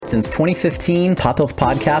Since 2015, Pop Health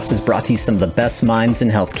Podcast has brought to you some of the best minds in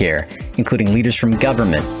healthcare, including leaders from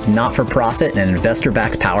government, not-for-profit, and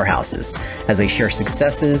investor-backed powerhouses, as they share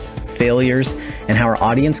successes, failures, and how our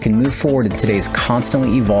audience can move forward in today's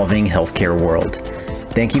constantly evolving healthcare world.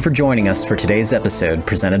 Thank you for joining us for today's episode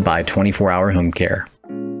presented by 24 Hour Home Care.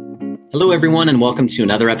 Hello, everyone, and welcome to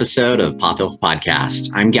another episode of Pop Health Podcast.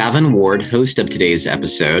 I'm Gavin Ward, host of today's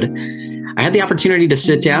episode. I had the opportunity to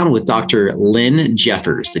sit down with Dr. Lynn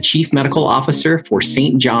Jeffers, the Chief Medical Officer for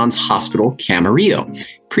St. John's Hospital, Camarillo,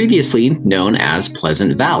 previously known as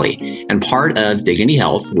Pleasant Valley, and part of Dignity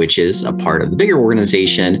Health, which is a part of the bigger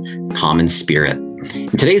organization, Common Spirit. In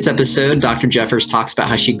today's episode, Dr. Jeffers talks about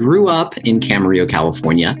how she grew up in Camarillo,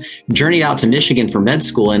 California, journeyed out to Michigan for med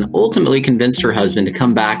school, and ultimately convinced her husband to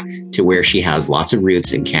come back to where she has lots of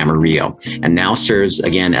roots in Camarillo, and now serves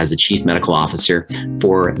again as the Chief Medical Officer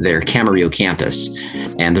for their Camarillo campus.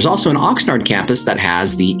 And there's also an Oxnard campus that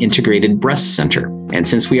has the Integrated Breast Center. And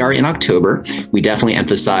since we are in October, we definitely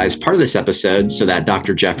emphasize part of this episode so that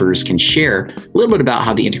Dr. Jeffers can share a little bit about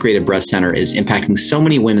how the Integrated Breast Center is impacting so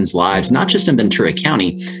many women's lives, not just in Ventura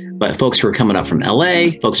County, but folks who are coming up from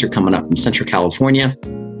LA, folks who are coming up from Central California,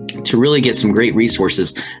 to really get some great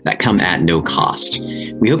resources that come at no cost.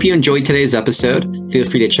 We hope you enjoyed today's episode. Feel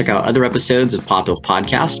free to check out other episodes of Pop Health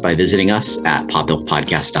Podcast by visiting us at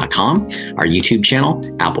pophealthpodcast.com, our YouTube channel,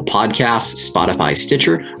 Apple Podcasts, Spotify,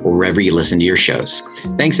 Stitcher, or wherever you listen to your shows.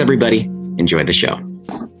 Thanks, everybody. Enjoy the show.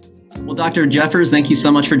 Well, Dr. Jeffers, thank you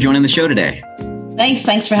so much for joining the show today.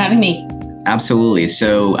 Thanks for having me. Absolutely.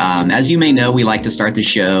 So as you may know, we like to start the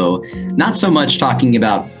show not so much talking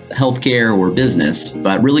about healthcare or business,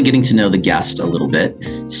 but really getting to know the guest a little bit.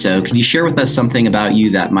 So can you share with us something about you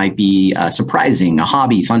that might be surprising, a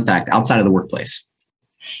hobby, fun fact outside of the workplace?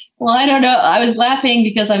 Well, I don't know. I was laughing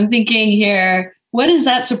because I'm thinking here, what is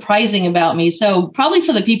that surprising about me? So probably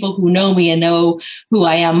for the people who know me and know who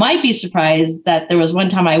I am, might be surprised that there was one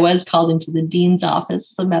time I was called into the dean's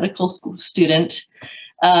office as a medical school student.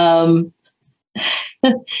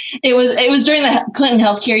 It was during the Clinton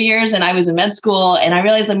healthcare years, and I was in med school, and I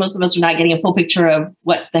realized that most of us were not getting a full picture of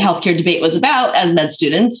what the healthcare debate was about as med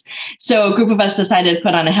students. So a group of us decided to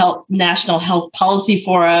put on a national health policy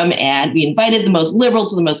forum, and we invited the most liberal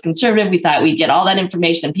to the most conservative. We thought we'd get all that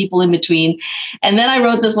information and people in between. And then I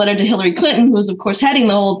wrote this letter to Hillary Clinton, who was, of course, heading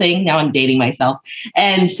the whole thing. Now I'm dating myself,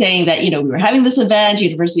 and saying that, we were having this event,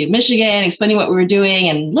 University of Michigan, explaining what we were doing.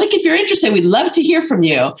 And look, if you're interested, we'd love to hear from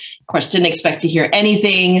you. Of course, didn't expect to hear anything.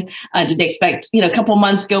 Didn't expect, a couple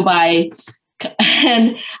months go by,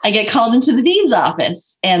 and I get called into the dean's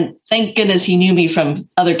office. And thank goodness he knew me from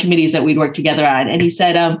other committees that we'd worked together on. And he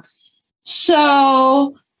said,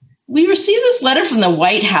 so we received this letter from the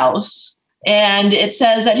White House, and it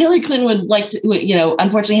says that Hillary Clinton would like to,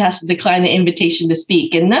 unfortunately has to decline the invitation to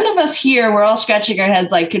speak. And none of us here, we're all scratching our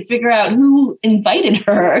heads, could figure out who invited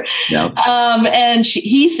her. Yep.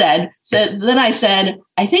 And then I said,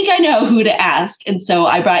 I think I know who to ask. And so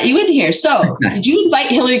I brought you in here. So did you invite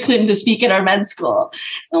Hillary Clinton to speak at our med school?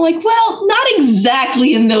 And I'm like, well, not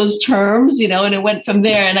exactly in those terms, and it went from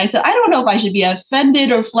there. And I said, I don't know if I should be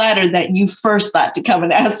offended or flattered that you first thought to come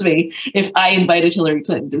and ask me if I invited Hillary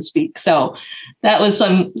Clinton to speak. So that was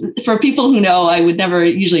for people who know, I would never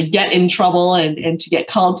usually get in trouble, and to get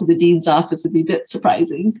called to the dean's office would be a bit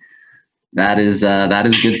surprising. That is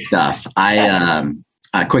good stuff.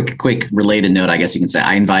 A quick related note, I guess you can say,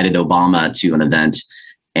 I invited Obama to an event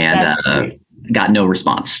and got no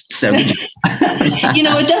response. So,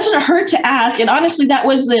 it doesn't hurt to ask. And honestly, that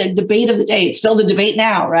was the debate of the day. It's still the debate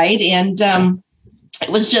now, right? And it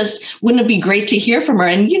was just, wouldn't it be great to hear from her?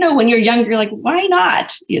 And, when you're younger, you're like, why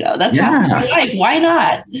not? That's how life. Why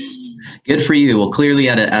not? Good for you. Well, clearly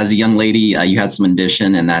as a young lady, you had some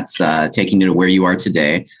ambition, and that's taking you to where you are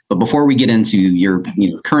today. But before we get into your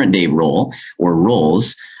current day role or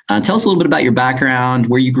roles, tell us a little bit about your background,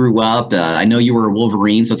 where you grew up. I know you were a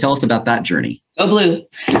Wolverine, so tell us about that journey. Go Blue.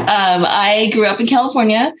 I grew up in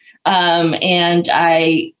California, and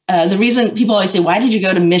the reason people always say, why did you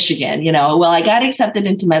go to Michigan? Well, I got accepted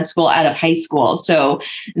into med school out of high school. So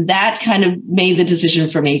that kind of made the decision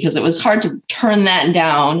for me, because it was hard to turn that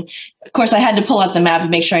down. Of course, I had to pull out the map and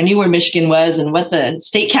make sure I knew where Michigan was and what the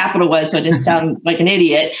state capital was, so I didn't sound like an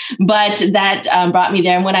idiot. But that brought me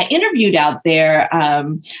there. And when I interviewed out there, I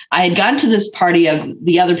had gone to this party of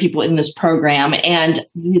the other people in this program, and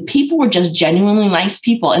the people were just genuinely nice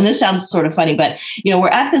people. And this sounds sort of funny, but we're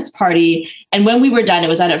at this party, and when we were done, it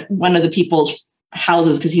was at one of the people's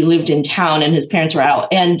houses because he lived in town and his parents were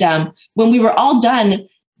out. And when we were all done,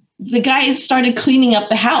 the guys started cleaning up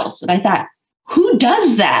the house, and I thought, who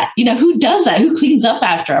does that? Who does that? Who cleans up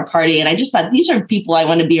after a party? And I just thought, these are people I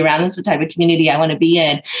want to be around. This is the type of community I want to be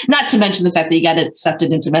in. Not to mention the fact that you got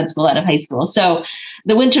accepted into med school out of high school. So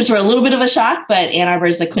the winters were a little bit of a shock, but Ann Arbor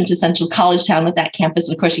is the quintessential college town with that campus.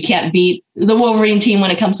 And of course, you can't beat the Wolverine team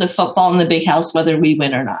when it comes to football in the big house, whether we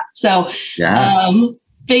win or not. So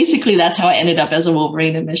basically, that's how I ended up as a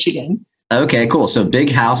Wolverine in Michigan. Okay, cool. So big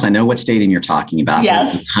house. I know what stadium you're talking about.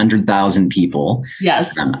 Yes. 100,000 people.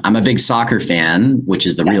 Yes. I'm a big soccer fan, which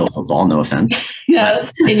is the real football, no offense. Yeah,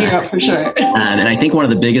 in Europe for sure. And I think one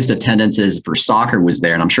of the biggest attendances for soccer was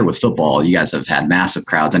there. And I'm sure with football, you guys have had massive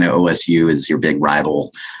crowds. I know OSU is your big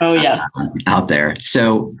rival. Oh, yes. Out there.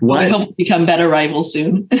 So I hope to become better rivals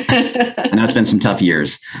soon. I know it's been some tough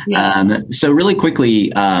years. Yeah. So really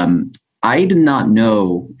quickly, I did not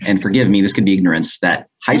know, and forgive me, this could be ignorance, that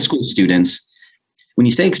high school students, when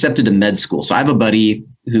you say accepted to med school, so I have a buddy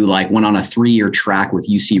who went on a 3-year track with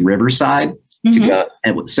UC Riverside to go.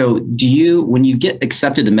 And so when you get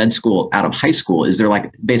accepted to med school out of high school, is there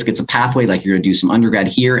basically it's a pathway, you're going to do some undergrad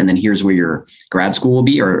here and then here's where your grad school will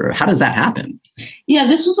be, or how does that happen? Yeah,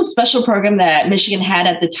 this was a special program that Michigan had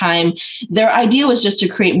at the time. Their idea was just to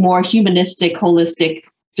create more humanistic, holistic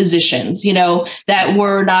physicians, that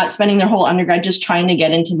were not spending their whole undergrad just trying to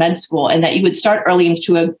get into med school, and that you would start early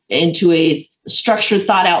into a structured,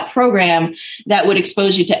 thought out program that would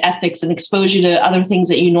expose you to ethics and expose you to other things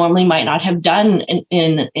that you normally might not have done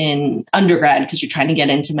in undergrad because you're trying to get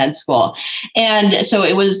into med school. And so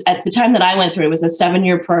it was, at the time that I went through, it was a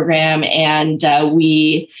 7-year program, and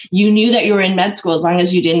you knew that you were in med school as long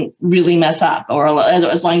as you didn't really mess up, or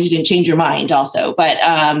as long as you didn't change your mind also. But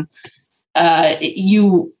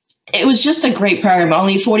it was just a great program.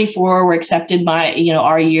 Only 44 were accepted by,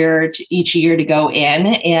 our year each year to go in.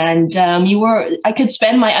 And I could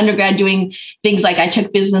spend my undergrad doing things like I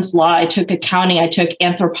took business law, I took accounting, I took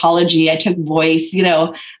anthropology, I took voice,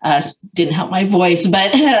 didn't help my voice, but,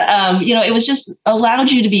 it was just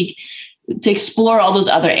allowed you to explore all those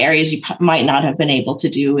other areas you might not have been able to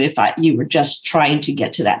do if you were just trying to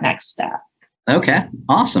get to that next step. Okay,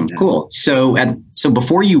 awesome, cool. So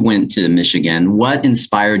before you went to Michigan, what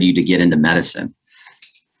inspired you to get into medicine?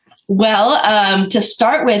 Well, to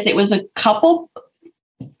start with, it was a couple,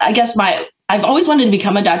 I guess I've always wanted to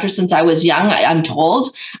become a doctor since I was young, I'm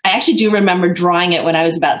told. I actually do remember drawing it when I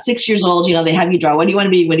was about 6 years old. They have you draw, what do you want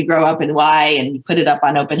to be when you grow up and why? And you put it up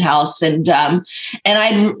on open house. And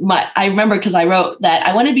I remember because I wrote that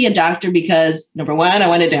I wanted to be a doctor because, number one, I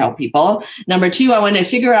wanted to help people. Number two, I wanted to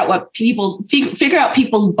figure out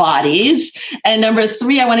people's bodies. And number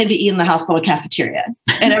three, I wanted to eat in the hospital cafeteria.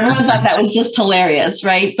 And everyone thought that was just hilarious,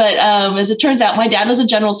 right? But as it turns out, my dad was a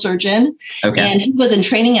general surgeon, and he was in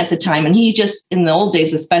training at the time. And he just, in the old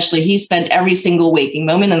days especially, he spent every single waking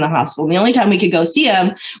moment in the hospital. And the only time we could go see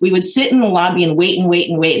him, we would sit in the lobby and wait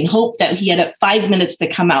and hope that he had 5 minutes to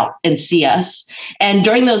come out and see us. And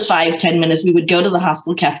during those 5-10 minutes, we would go to the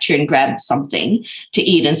hospital cafeteria and grab something to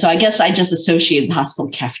eat. And so I guess I just associated the hospital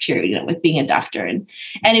cafeteria, with being a doctor. And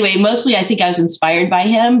anyway, mostly I think I was inspired by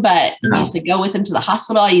him, but I used to go with him to the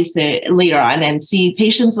hospital. I used to later on and see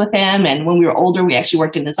patients with him. And when we were older, we actually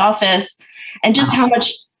worked in his office, and just how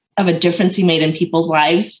much of a difference he made in people's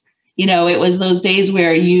lives. It was those days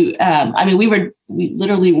where we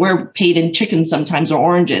literally were paid in chicken sometimes, or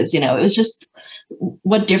oranges. It was just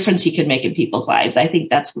what difference he could make in people's lives. I think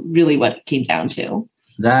that's really what it came down to.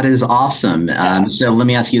 That is awesome. So let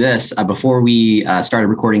me ask you this. Before we started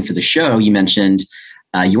recording for the show, you mentioned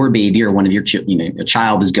your baby, or one of your, a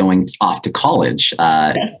child is going off to college.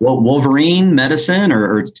 Yes. Wolverine, medicine,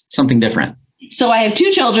 or something different? So I have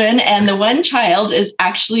 2 children, and the one child is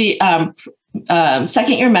actually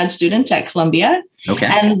second-year med student at Columbia. Okay.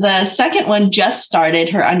 And the second one just started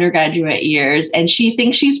her undergraduate years, and she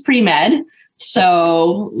thinks she's pre-med.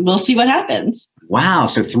 So we'll see what happens. Wow.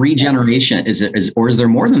 So 3 generations, or is there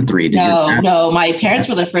more than 3? No. My parents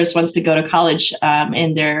were the first ones to go to college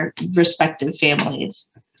in their respective families.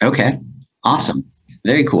 Okay. Awesome.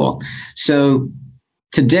 Very cool. So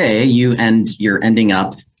today you're ending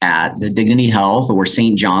up at the Dignity Health, or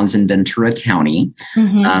St. John's in Ventura County.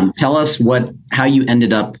 Mm-hmm. Tell us how you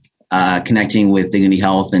ended up connecting with Dignity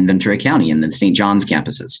Health in Ventura County and the St. John's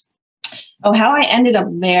campuses. Oh, how I ended up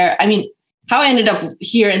there. How I ended up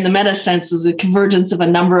here in the meta sense is a convergence of a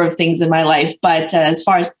number of things in my life. But as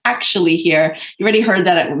far as actually here, you already heard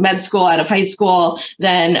that at med school, out of high school.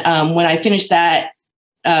 Then when I finished that,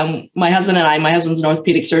 my husband and I, my husband's an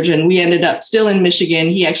orthopedic surgeon, we ended up still in Michigan.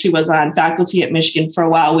 He actually was on faculty at Michigan for a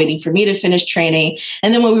while, waiting for me to finish training.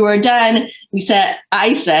 And then when we were done,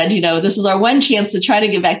 I said, this is our one chance to try to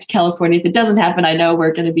get back to California. If it doesn't happen, I know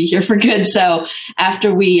we're going to be here for good. So after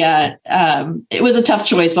it was a tough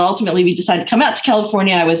choice, but ultimately we decided to come out to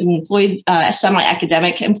California. I was employed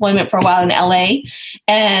semi-academic employment for a while in LA,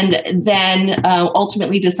 and then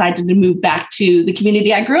ultimately decided to move back to the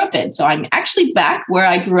community I grew up in. So I'm actually back where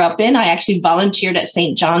I grew up in. I actually volunteered at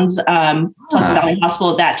St. John's Pleasant Valley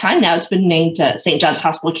Hospital at that time. Now it's been named to St. John's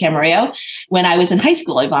Hospital Camarillo. When I was in high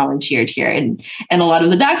school, I volunteered here, and a lot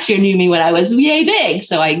of the docs here knew me when I was yay big.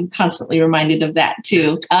 So I'm constantly reminded of that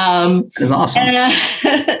too. That's awesome.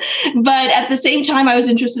 But at the same time, I was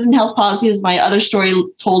interested in health policy, as my other story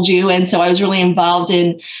told you. And so I was really involved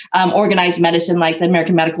in organized medicine, like the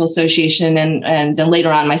American Medical Association, and then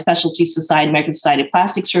later on my specialty society, American Society of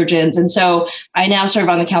Plastic Surgeons. And so I now serve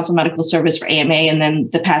on the Council of Medical Service for AMA, and then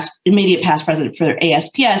the immediate past president for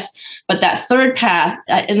ASPS. But that third path,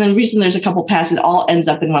 and the reason there's a couple paths, it all ends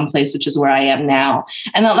up in one place, which is where I am now.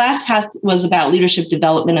 And the last path was about leadership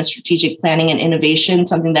development and strategic planning and innovation,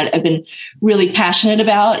 something that I've been really passionate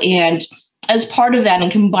about. And as part of that,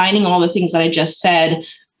 and combining all the things that I just said,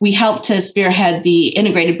 we helped to spearhead the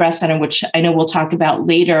Integrated Breast Center, which I know we'll talk about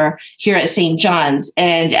later here at St. John's.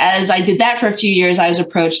 And as I did that for a few years, I was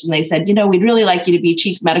approached and they said, we'd really like you to be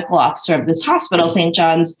chief medical officer of this hospital, St.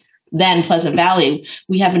 John's, then Pleasant Valley.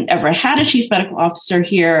 We haven't ever had a chief medical officer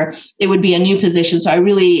here. It would be a new position. So I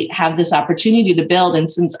really have this opportunity to build. And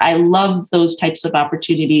since I love those types of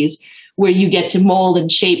opportunities where you get to mold and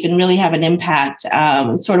shape and really have an impact,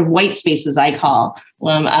 sort of white spaces, I call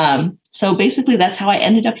them. So basically, that's how I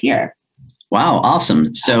ended up here. Wow,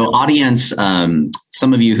 awesome. So audience,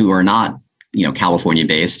 some of you who are not, California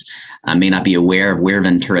based, may not be aware of where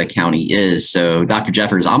Ventura County is. So Dr.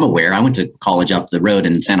 Jeffers, I'm aware. I went to college up the road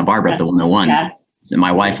in Santa Barbara, up the 101. Yeah. And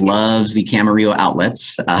my wife loves the Camarillo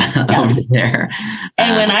outlets over there.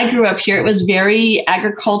 And when I grew up here, it was very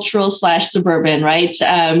agricultural / suburban, right?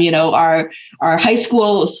 Our high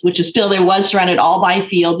school, which is still there, was surrounded all by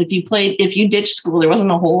fields. If you ditched school, there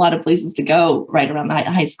wasn't a whole lot of places to go right around the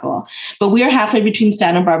high school. But we are halfway between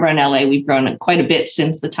Santa Barbara and LA. We've grown quite a bit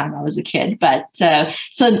since the time I was a kid. But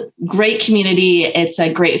it's a great community. It's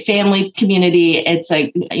a great family community.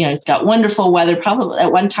 It's got wonderful weather. Probably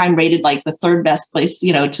at one time rated like the third best place,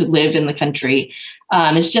 to live in the country.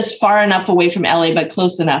 It's just far enough away from LA, but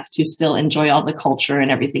close enough to still enjoy all the culture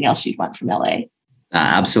and everything else you'd want from LA.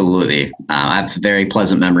 Absolutely. I have very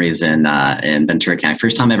pleasant memories in Ventura County.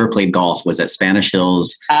 First time I ever played golf was at Spanish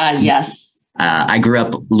Hills. Yes. I grew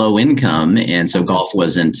up low income, and so golf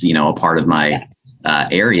wasn't, a part of my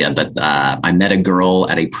area. But I met a girl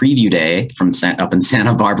at a preview day up in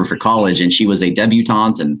Santa Barbara for college, and she was a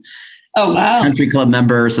debutante and oh, wow. Country club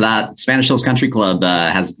member. So that Spanish Hills Country Club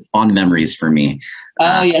has fond memories for me.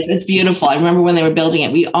 Oh, yes. It's beautiful. I remember when they were building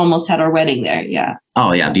it, we almost had our wedding there. Yeah.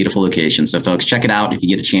 Oh, yeah. Beautiful location. So folks, check it out if you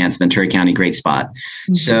get a chance. Ventura County, great spot.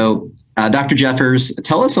 Mm-hmm. So Dr. Jeffers,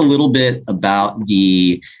 tell us a little bit about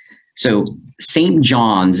so St.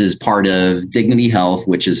 John's is part of Dignity Health,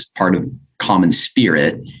 which is part of Common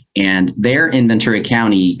Spirit. And there in Ventura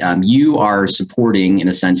County, you are supporting, in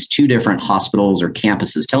a sense, two different hospitals or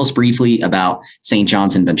campuses. Tell us briefly about St.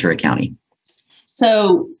 John's and Ventura County.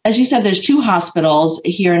 So, as you said, there's two hospitals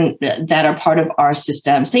here that are part of our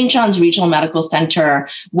system. St. John's Regional Medical Center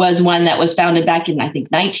was one that was founded back in, I think,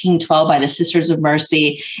 1912 by the Sisters of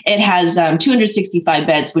Mercy. It has 265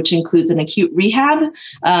 beds, which includes an acute rehab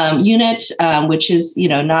unit, which is,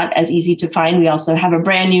 not as easy to find. We also have a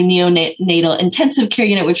brand new neonatal intensive care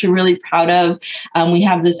unit, which we're really proud of. We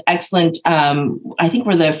have this excellent, I think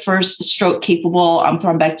we're the first stroke capable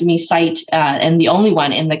thrombectomy site and the only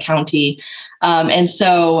one in the county. And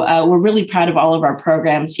so we're really proud of all of our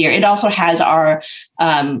programs here. It also has our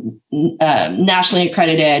nationally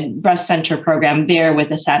accredited breast center program there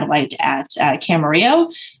with a satellite at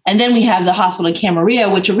Camarillo. And then we have the hospital in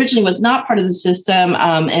Camarillo, which originally was not part of the system.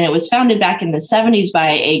 And it was founded back in the 70s by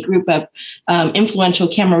a group of influential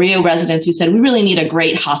Camarillo residents who said, we really need a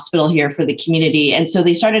great hospital here for the community. And so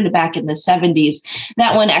they started it back in the 70s.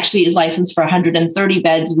 That one actually is licensed for 130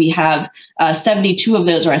 beds. We have 72 of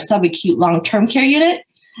those are a subacute long-term care unit.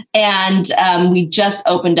 And we just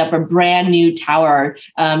opened up a brand new tower,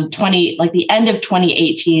 the end of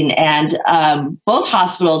 2018. And both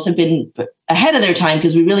hospitals have been ahead of their time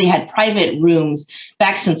because we really had private rooms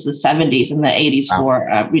back since the 70s and the 80s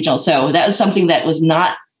for regional. So that was something that was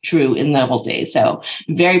not true in the old days. So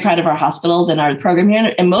very proud of our hospitals and our program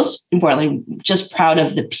here. And most importantly, just proud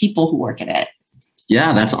of the people who work in it.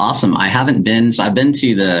 Yeah, that's awesome. I haven't been, so I've been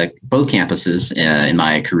to both campuses in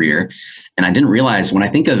my career. And I didn't realize when I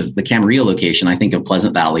think of the Camarillo location, I think of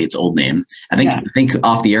Pleasant Valley, its old name. I think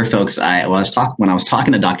off the air, folks, when I was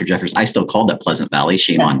talking to Dr. Jeffers, I still called it Pleasant Valley.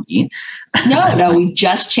 Shame on me. No, we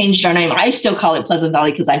just changed our name. I still call it Pleasant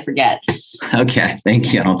Valley because I forget. Okay,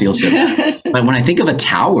 thank you. I don't feel so bad. But when I think of a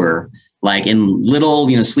tower, like in little,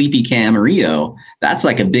 sleepy Camarillo, that's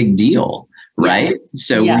like a big deal. Right.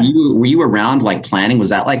 So were you around like planning? Was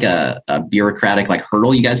that like a bureaucratic like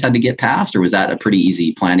hurdle you guys had to get past, or was that a pretty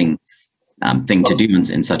easy planning thing to do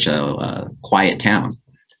in such a quiet town?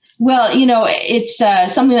 Well, it's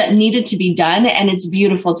something that needed to be done, and it's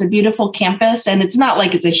beautiful. It's a beautiful campus, and it's not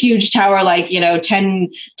like it's a huge tower, like,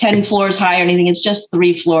 10 floors high or anything. It's just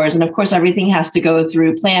 3 floors. And of course, everything has to go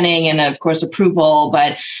through planning and of course, approval.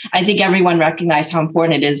 But I think everyone recognized how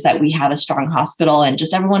important it is that we have a strong hospital, and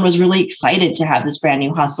just everyone was really excited to have this brand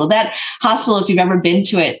new hospital. That hospital, if you've ever been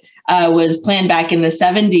to it, was planned back in the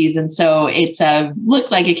 70s. And so it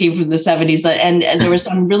looked like it came from the 70s. And there were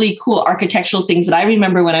some really cool architectural things that I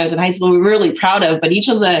remember when I was in high school we were really proud of. But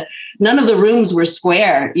none of the rooms were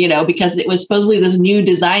square, because it was supposedly this new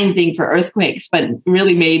design thing for earthquakes, but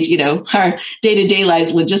really made, our day-to-day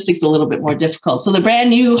lives, logistics a little bit more difficult. So the brand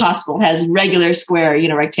new hospital has regular square,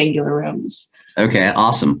 rectangular rooms. Okay,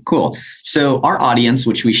 awesome. Cool. So our audience,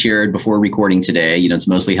 which we shared before recording today, it's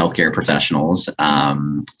mostly healthcare professionals.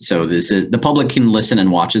 So the public can listen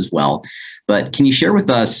and watch as well. But can you share with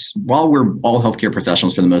us, while we're all healthcare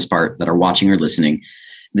professionals for the most part that are watching or listening,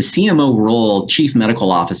 the CMO role, Chief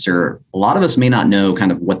Medical Officer, a lot of us may not know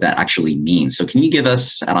kind of what that actually means. So can you give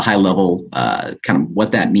us at a high level kind of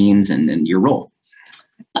what that means and your role?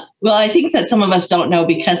 Well, I think that some of us don't know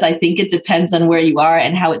because I think it depends on where you are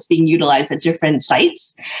and how it's being utilized at different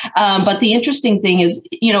sites. But the interesting thing is,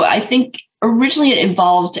 I think originally it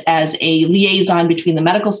evolved as a liaison between the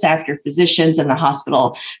medical staff, your physicians, and the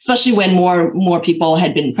hospital, especially when more people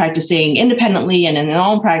had been practicing independently and in their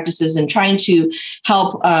own practices and trying to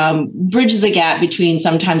help bridge the gap between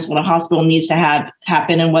sometimes what a hospital needs to have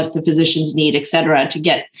happen and what the physicians need, et cetera, to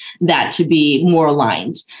get that to be more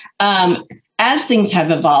aligned. As things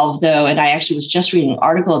have evolved, though, and I actually was just reading an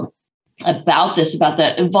article about this, about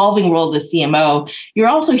the evolving role of the CMO, you're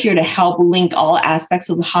also here to help link all aspects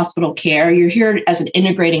of the hospital care. You're here as an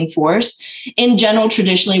integrating force. In general,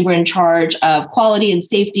 traditionally, we're in charge of quality and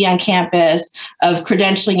safety on campus, of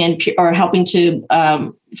credentialing or helping to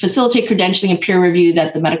facilitate credentialing and peer review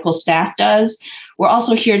that the medical staff does. We're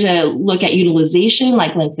also here to look at utilization,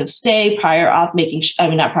 like length of stay, prior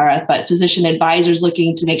auth, but physician advisors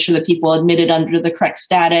looking to make sure that people admitted under the correct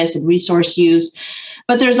status and resource use.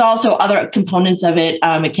 But there's also other components of it.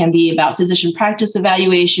 It can be about physician practice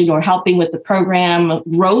evaluation or helping with the program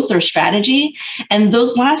growth or strategy. And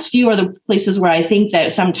those last few are the places where I think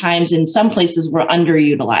that sometimes in some places we're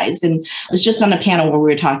underutilized. And I was just on a panel where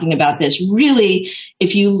we were talking about this. Really,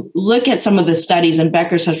 if you look at some of the studies, and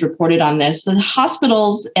Becker's has reported on this, the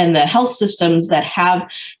hospitals and the health systems that have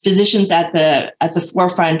physicians at the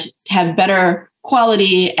forefront have better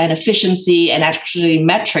quality and efficiency and actually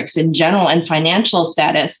metrics in general and financial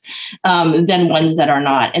status than ones that are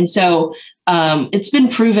not. And so it's been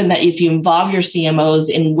proven that if you involve your CMOs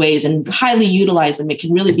in ways and highly utilize them, it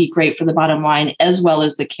can really be great for the bottom line as well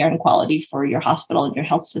as the care and quality for your hospital and your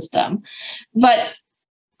health system. But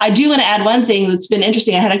I do want to add one thing that's been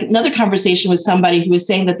interesting. I had another conversation with somebody who was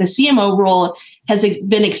saying that the CMO role has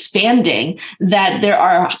been expanding, that there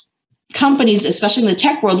are companies, especially in the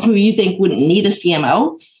tech world, who you think wouldn't need a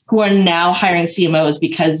CMO, who are now hiring CMOs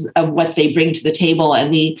because of what they bring to the table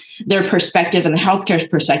and their perspective and the healthcare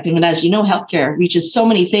perspective. And as you know, healthcare reaches so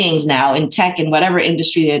many things now in tech and whatever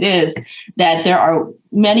industry it is, that there are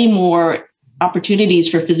many more opportunities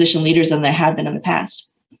for physician leaders than there have been in the past.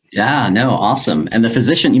 Yeah, no, awesome. And the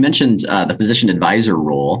physician, you mentioned the physician advisor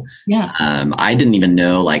role. Yeah. I didn't even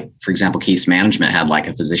know, like, for example, case management had like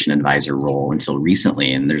a physician advisor role until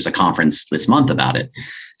recently. And there's a conference this month about it.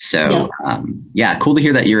 So cool to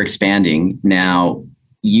hear that you're expanding. Now,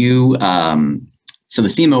 so the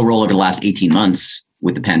CMO role over the last 18 months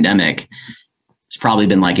with the pandemic, it's probably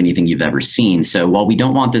been like anything you've ever seen. So while we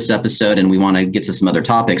don't want this episode and we want to get to some other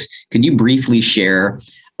topics, could you briefly share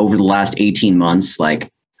over the last 18 months,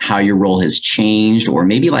 like, how your role has changed, or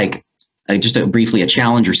maybe like briefly a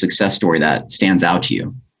challenge or success story that stands out to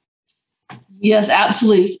you? Yes,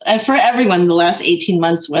 absolutely. For everyone, the last 18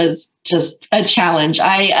 months was just a challenge.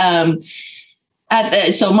 I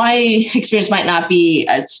So my experience might not be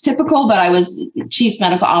as typical, but I was chief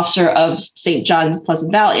medical officer of St. John's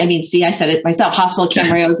Pleasant Valley. I mean, see, I said it myself, Hospital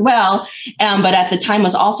Camarillo as well. But at the time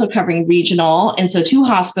was also covering regional. And so 2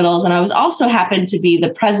 hospitals. And I was also happened to be the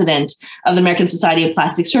president of the American Society of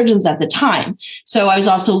Plastic Surgeons at the time. So I was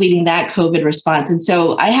also leading that COVID response. And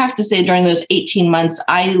so I have to say during those 18 months,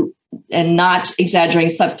 and not exaggerating,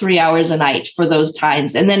 slept 3 hours a night for those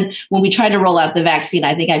times. And then when we tried to roll out the vaccine,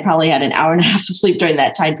 I think I probably had an hour and a half of sleep during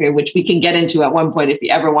that time period, which we can get into at one point if you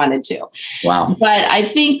ever wanted to. Wow. But I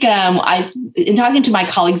think in talking to my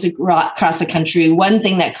colleagues across the country, one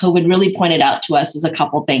thing that COVID really pointed out to us was a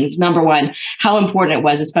couple things. Number one, how important it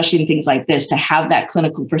was, especially in things like this, to have that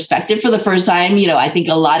clinical perspective for the first time. I think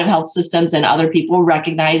a lot of health systems and other people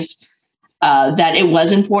recognized that it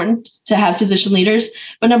was important to have physician leaders.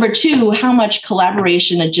 But number 2, how much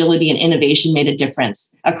collaboration, agility, and innovation made a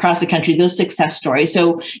difference across the country, those success stories.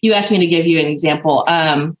 So you asked me to give you an example.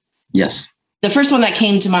 Yes. The first one that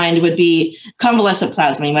came to mind would be convalescent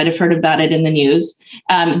plasma. You might have heard about it in the news.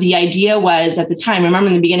 The idea was at the time, remember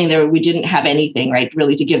in the beginning, we didn't have anything, right,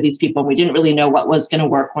 really to give these people. We didn't really know what was going to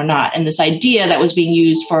work or not. And this idea that was being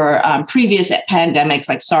used for previous pandemics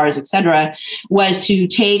like SARS, et cetera, was to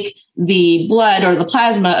take the blood or the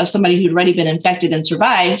plasma of somebody who'd already been infected and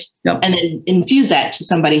survived, and then infuse that to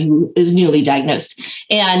somebody who is newly diagnosed.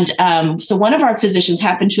 And so one of our physicians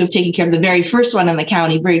happened to have taken care of the very first one in the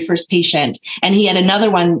county, very first patient. And he had another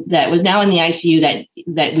one that was now in the ICU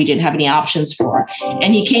that we didn't have any options for.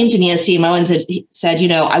 And he came to me as CMO and said,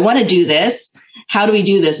 I want to do this. How do we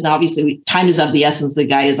do this? And obviously time is of the essence. The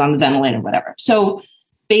guy is on the ventilator, whatever. So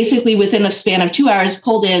basically within a span of 2 hours,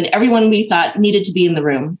 pulled in everyone we thought needed to be in the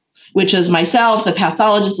room, which was myself, the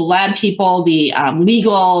pathologist, the lab people, the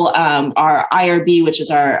legal, our IRB, which is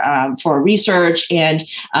our for research, and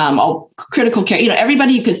all critical care,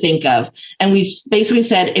 everybody you could think of. And we basically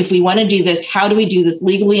said, if we want to do this, how do we do this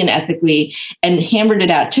legally and ethically? And hammered it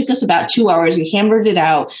out. It took us about 2 hours. We hammered it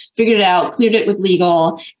out, figured it out, cleared it with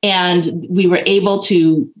legal, and we were able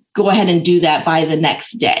to go ahead and do that by the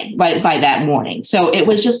next day, by that morning. So it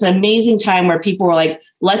was just an amazing time where people were like,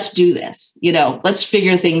 let's do this, let's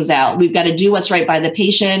figure things out. We've got to do what's right by the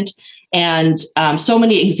patient. And so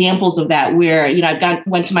many examples of that where,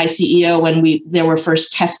 went to my CEO when there were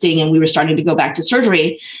first testing and we were starting to go back to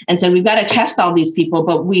surgery and said, we've got to test all these people,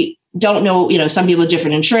 but we don't know, some people have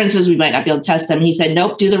different insurances. We might not be able to test them. And he said,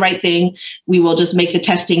 nope, do the right thing. We will just make the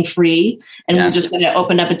testing free. And We're just going to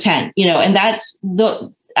open up a tent, and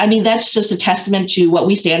that's just a testament to what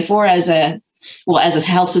we stand for as a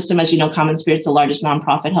health system. As you know, Common Spirit's the largest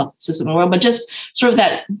nonprofit health system in the world, but just sort of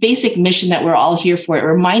that basic mission that we're all here for. It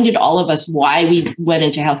reminded all of us why we went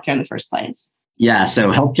into healthcare in the first place. Yeah. So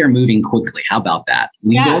healthcare moving quickly. How about that?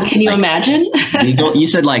 Legal, can you imagine? Legal, you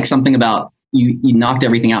said something about you knocked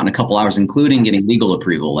everything out in a couple hours, including getting legal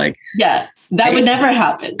approval. That would never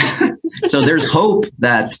happen. So there's hope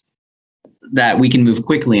that we can move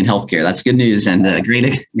quickly in healthcare. That's good news and a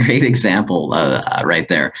great example right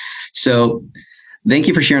there. So thank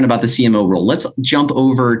you for sharing about the CMO role. Let's jump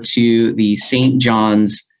over to the St.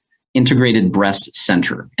 John's Integrated Breast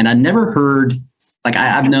Center. And I've never heard,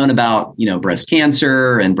 I've known about, breast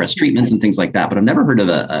cancer and breast treatments and things like that, but I've never heard of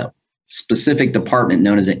a specific department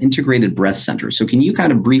known as an Integrated Breast Center. So can you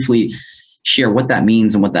kind of briefly share what that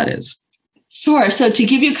means and what that is? Sure. So to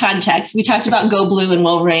give you context, we talked about Go Blue and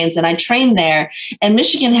Wolverines, and I trained there. And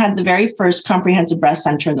Michigan had the very first comprehensive breast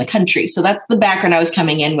center in the country. So that's the background I was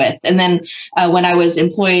coming in with. And then when I was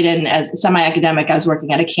employed and as semi-academic, I was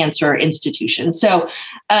working at a cancer institution. So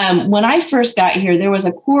when I first got here, there was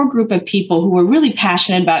a core group of people who were really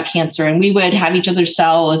passionate about cancer, and we would have each other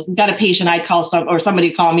sell. If we got a patient, I'd call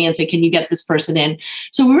somebody call me and say, "Can you get this person in?"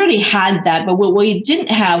 So we already had that, but what we didn't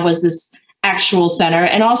have was this actual center.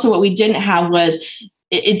 And also what we didn't have was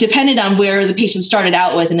it depended on where the patient started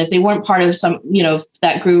out with. And if they weren't part of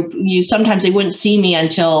that group, sometimes they wouldn't see me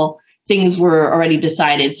until things were already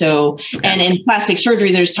decided. So, And in plastic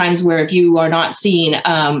surgery, there's times where if you are not seen,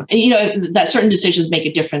 that certain decisions make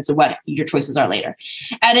a difference of what your choices are later.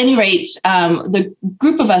 At any rate, the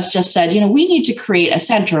group of us just said, we need to create a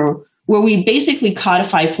center where we basically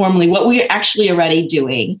codify formally what we're actually already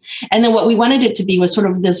doing. And then what we wanted it to be was sort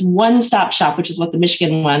of this one-stop shop, which is what the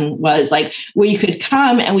Michigan one was, where you could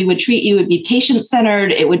come and we would treat you. It would be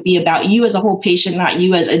patient-centered. It would be about you as a whole patient, not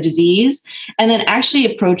you as a disease. And then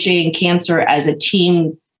actually approaching cancer as a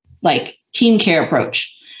team care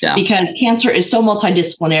approach. Yeah. Because cancer is so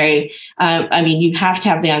multidisciplinary. I mean, you have to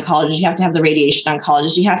have the oncologist, you have to have the radiation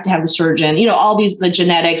oncologist, you have to have the surgeon, all these, the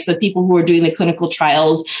genetics, the people who are doing the clinical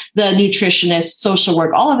trials, the nutritionist, social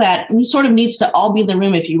work, all of that sort of needs to all be in the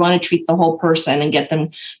room if you want to treat the whole person and get them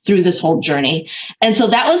through this whole journey. And so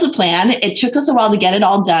that was a plan. It took us a while to get it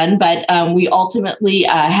all done, but we ultimately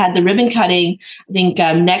had the ribbon cutting. I think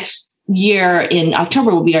next year in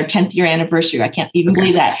October will be our 10th year anniversary. I can't even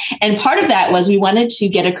believe that. And part of that was we wanted to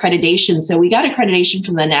get accreditation. So we got accreditation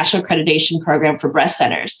from the National Accreditation Program for Breast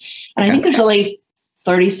Centers. And I think there's only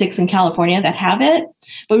 36 in California that have it.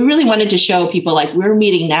 But we really wanted to show people like we're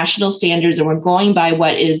meeting national standards and we're going by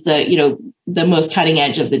what is the most cutting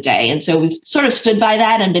edge of the day. And so we've sort of stood by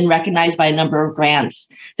that and been recognized by a number of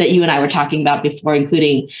grants that you and I were talking about before,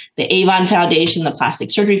 including the Avon Foundation, the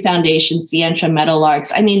Plastic Surgery Foundation, Sientra,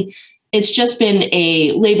 Meadowlarks. I mean, it's just been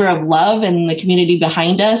a labor of love and the community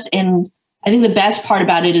behind us. And I think the best part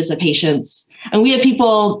about it is the patients. And we have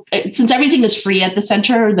people, since everything is free at the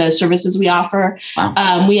center, the services we offer,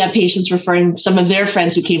 we have patients referring some of their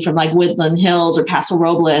friends who came from like Woodland Hills or Paso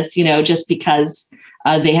Robles, just because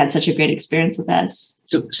they had such a great experience with us.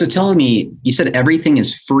 So tell me, you said everything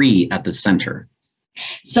is free at the center.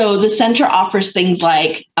 So the center offers things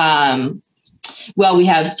like, we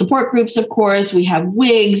have support groups, of course. We have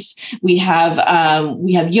wigs. We have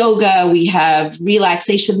yoga. We have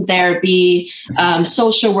relaxation therapy,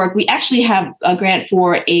 social work. We actually have a grant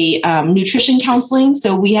for a nutrition counseling.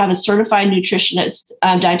 So we have a certified nutritionist,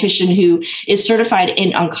 dietitian who is certified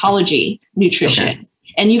in oncology nutrition. Okay.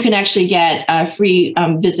 And you can actually get a free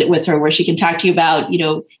visit with her where she can talk to you about,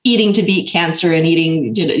 eating to beat cancer and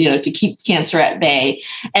eating, to keep cancer at bay.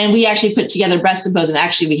 And we actually put together Breast Symposium.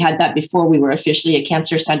 Actually, we had that before we were officially a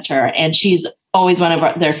cancer center. And she's always one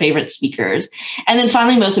of their favorite speakers. And then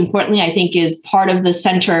finally, most importantly, I think is part of the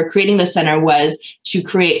center, creating the center was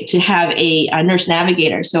to have a nurse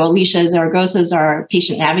navigator. So Alicia Zaragoza is our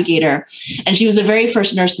patient navigator. And she was the very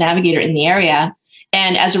first nurse navigator in the area.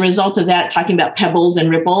 And as a result of that, talking about pebbles and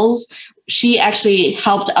ripples, she actually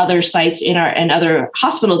helped other sites and other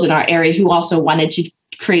hospitals in our area who also wanted to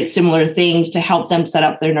create similar things to help them set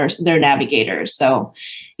up their navigators. So,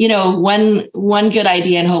 one good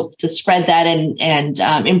idea, and hope to spread that and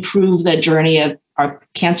improve the journey of our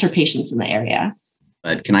cancer patients in the area.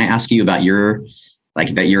 But can I ask you about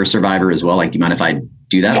that you're a survivor as well? Like, do you mind if I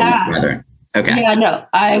do that? Yeah. Okay. Yeah, no,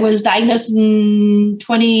 I was diagnosed in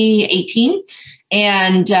 2018.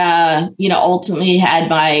 And, ultimately had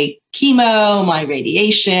my chemo, my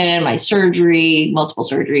radiation, my surgery, multiple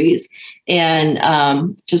surgeries. And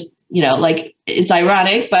it's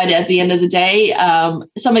ironic, but at the end of the day,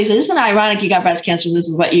 somebody said, isn't it ironic you got breast cancer and this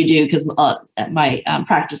is what you do? Because my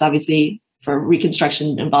practice, obviously, for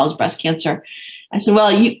reconstruction involves breast cancer. I said,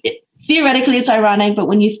 well, theoretically, it's ironic, but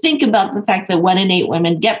when you think about the fact that 1 in 8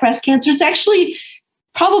 women get breast cancer, it's actually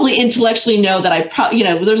probably intellectually know that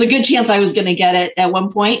there's a good chance I was going to get it at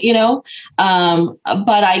one point,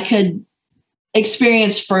 but I could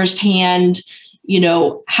experience firsthand,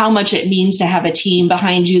 how much it means to have a team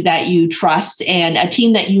behind you that you trust and a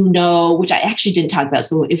team that which I actually didn't talk about.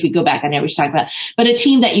 So if we go back, I know we should talk about, but a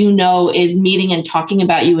team that is meeting and talking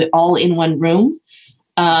about you all in one room.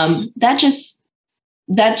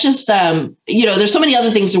 There's so many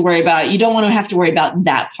other things to worry about. You don't want to have to worry about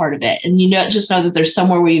that part of it. And just know that there's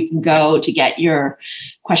somewhere where you can go to get your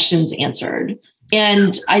questions answered.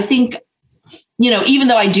 And I think, even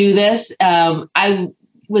though I do this, I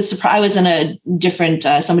was surprised. I was in a different,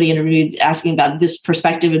 somebody interviewed asking about this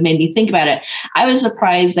perspective and made me think about it. I was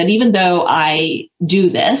surprised that even though I do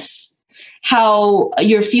this, how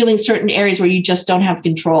you're feeling certain areas where you just don't have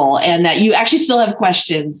control and that you actually still have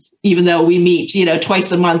questions, even though we meet,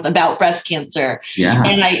 twice a month about breast cancer. Yeah.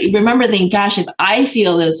 And I remember thinking, gosh, if I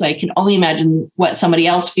feel this way, I can only imagine what somebody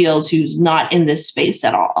else feels who's not in this space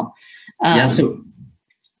at all.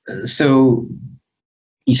 So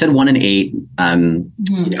you said 1 in 8,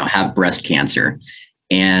 have breast cancer,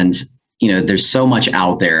 and there's so much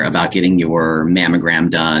out there about getting your mammogram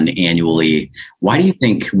done annually. Why do you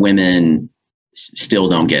think women still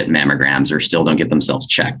don't get mammograms or still don't get themselves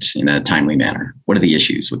checked in a timely manner? What are the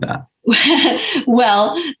issues with that?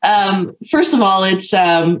 Well, first of all, it's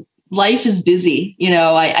life is busy.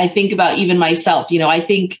 I think about even myself, I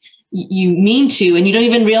think you mean to, and you don't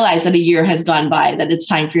even realize that a year has gone by, that it's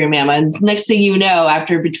time for your mamma. And next thing you know,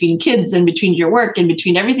 after between kids and between your work and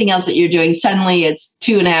between everything else that you're doing, suddenly it's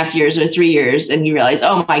 2.5 years or 3 years. And you realize,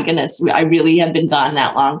 oh my goodness, I really have been gone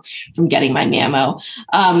that long from getting my mammo.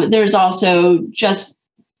 There's also just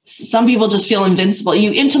some people just feel invincible.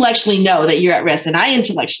 You intellectually know that you're at risk, and I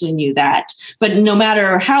intellectually knew that. But no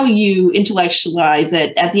matter how you intellectualize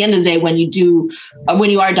it, at the end of the day, when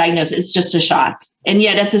you are diagnosed, it's just a shock. And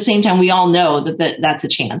yet at the same time, we all know that that's a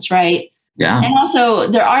chance, right? Yeah. And also,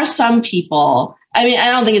 there are some people, I mean, I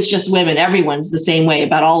don't think it's just women. Everyone's the same way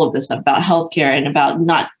about all of this stuff, about healthcare and about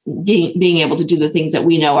not being able to do the things that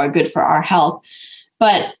we know are good for our health.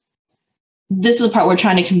 But this is the part we're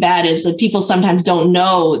trying to combat, is that people sometimes don't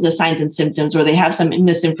know the signs and symptoms, or they have some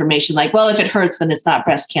misinformation like, well, if it hurts, then it's not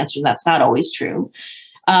breast cancer. And that's not always true.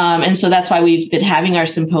 And so that's why we've been having our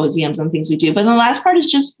symposiums and things we do. But the last part is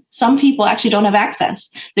just some people actually don't have access.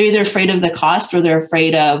 They're either afraid of the cost, or they're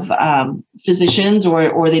afraid of physicians,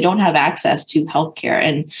 or they don't have access to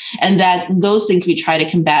healthcare. And that those things we try to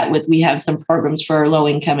combat with. We have some programs for low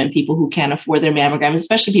income and people who can't afford their mammograms,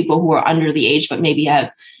 especially people who are under the age, but maybe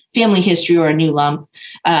have family history or a new lump.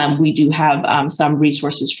 We do have some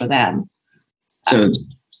resources for them. So,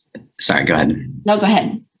 sorry, go ahead. No, go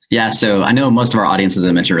ahead. Yeah. So I know most of our audience, as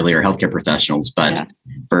I mentioned earlier, are healthcare professionals, but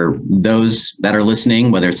for those that are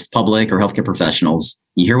listening, whether it's public or healthcare professionals,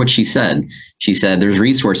 you hear what she said. She said there's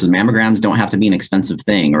resources. Mammograms don't have to be an expensive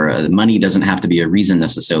thing, or money doesn't have to be a reason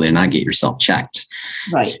necessarily to not get yourself checked.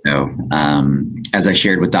 Right. So as I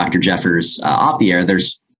shared with Dr. Jeffers off the air,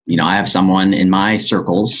 I have someone in my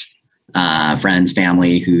circles, friends,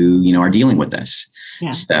 family who, are dealing with this. Yeah.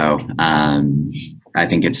 So I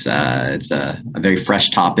think it's a very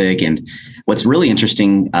fresh topic. And what's really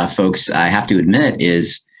interesting, folks, I have to admit,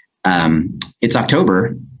 is it's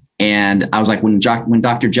October. And I was like, when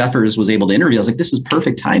Dr. Jeffers was able to interview, I was like, this is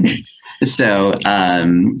perfect timing. So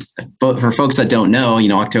for folks that don't know,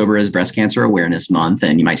 October is Breast Cancer Awareness Month,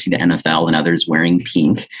 and you might see the NFL and others wearing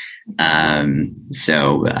pink.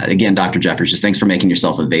 So again, Dr. Jeffers, just thanks for making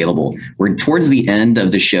yourself available. We're towards the end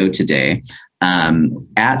of the show today.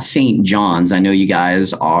 At St. John's, I know you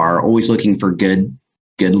guys are always looking for good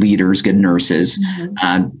leaders, good nurses.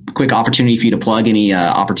 Mm-hmm. Quick opportunity for you to plug any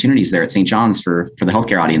opportunities there at St. John's for the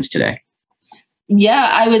healthcare audience today.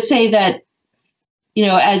 Yeah, I would say that,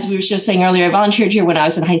 as we were just saying earlier, I volunteered here when I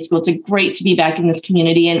was in high school. It's great to be back in this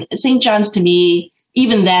community. And St. John's, to me,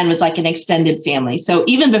 even then, was like an extended family. So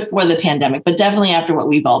even before the pandemic, but definitely after what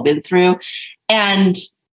we've all been through. And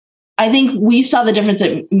I think we saw the difference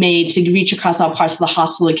it made to reach across all parts of the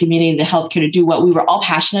hospital community, the healthcare, to do what we were all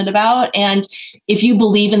passionate about. And if you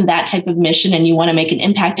believe in that type of mission and you want to make an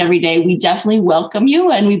impact every day, we definitely welcome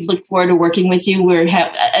you, and we look forward to working with you. We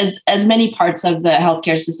have, as many parts of the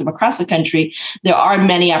healthcare system across the country, there are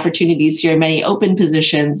many opportunities here, many open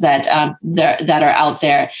positions that are out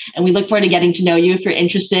there, and we look forward to getting to know you if you're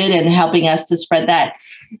interested in helping us to spread that.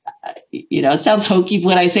 It sounds hokey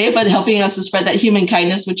when I say it, but helping us to spread that human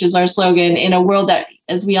kindness, which is our slogan, in a world that,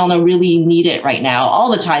 as we all know, really need it right now, all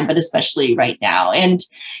the time, but especially right now. And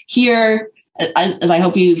here, as I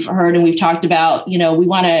hope you've heard and we've talked about, we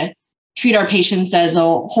want to treat our patients as a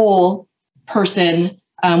whole person.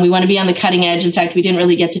 We want to be on the cutting edge. In fact, we didn't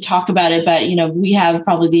really get to talk about it, but, we have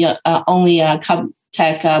probably the only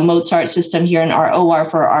Tech Mozart system here in our OR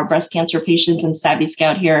for our breast cancer patients, and Savvy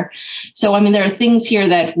Scout here. So, there are things here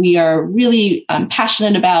that we are really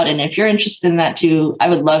passionate about. And if you're interested in that too, I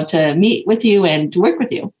would love to meet with you and to work with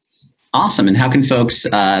you. Awesome. And how can folks,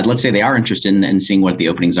 let's say they are interested in seeing what the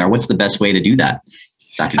openings are, what's the best way to do that?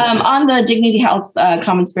 On the Dignity Health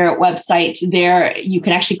Common Spirit website, there you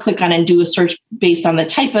can actually click on and do a search based on the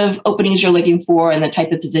type of openings you're looking for and the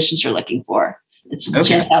type of positions you're looking for. It's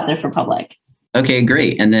just out there for public. Okay,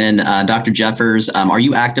 great. And then Dr. Jeffers, are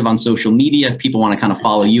you active on social media? If people want to kind of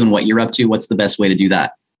follow you and what you're up to, what's the best way to do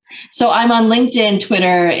that? So I'm on LinkedIn,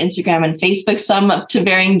 Twitter, Instagram, and Facebook, some up to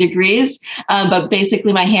varying degrees. But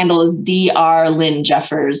basically my handle is Dr. Lynn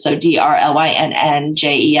Jeffers. So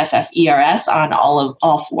DrLynnJeffers on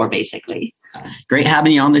all four, basically. Great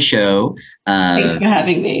having you on the show. Thanks for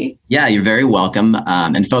having me. Yeah, you're very welcome.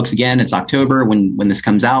 And folks, again, it's October when this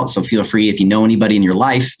comes out. So feel free, if you know anybody in your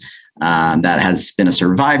life that has been a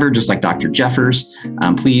survivor, just like Dr. Jeffers,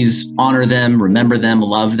 please honor them, remember them,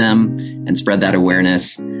 love them, and spread that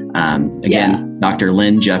awareness. Dr.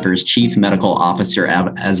 Lynn Jeffers, Chief Medical Officer,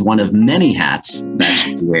 as one of many hats that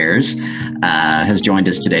she wears, has joined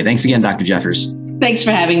us today. Thanks again, Dr. Jeffers. Thanks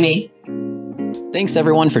for having me. Thanks,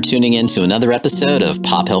 everyone, for tuning in to another episode of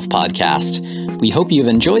Pop Health Podcast. We hope you've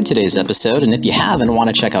enjoyed today's episode, and if you have and want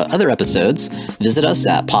to check out other episodes, visit us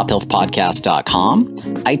at pophealthpodcast.com,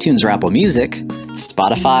 iTunes or Apple Music,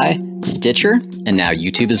 Spotify, Stitcher, and now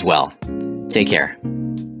YouTube as well. Take care.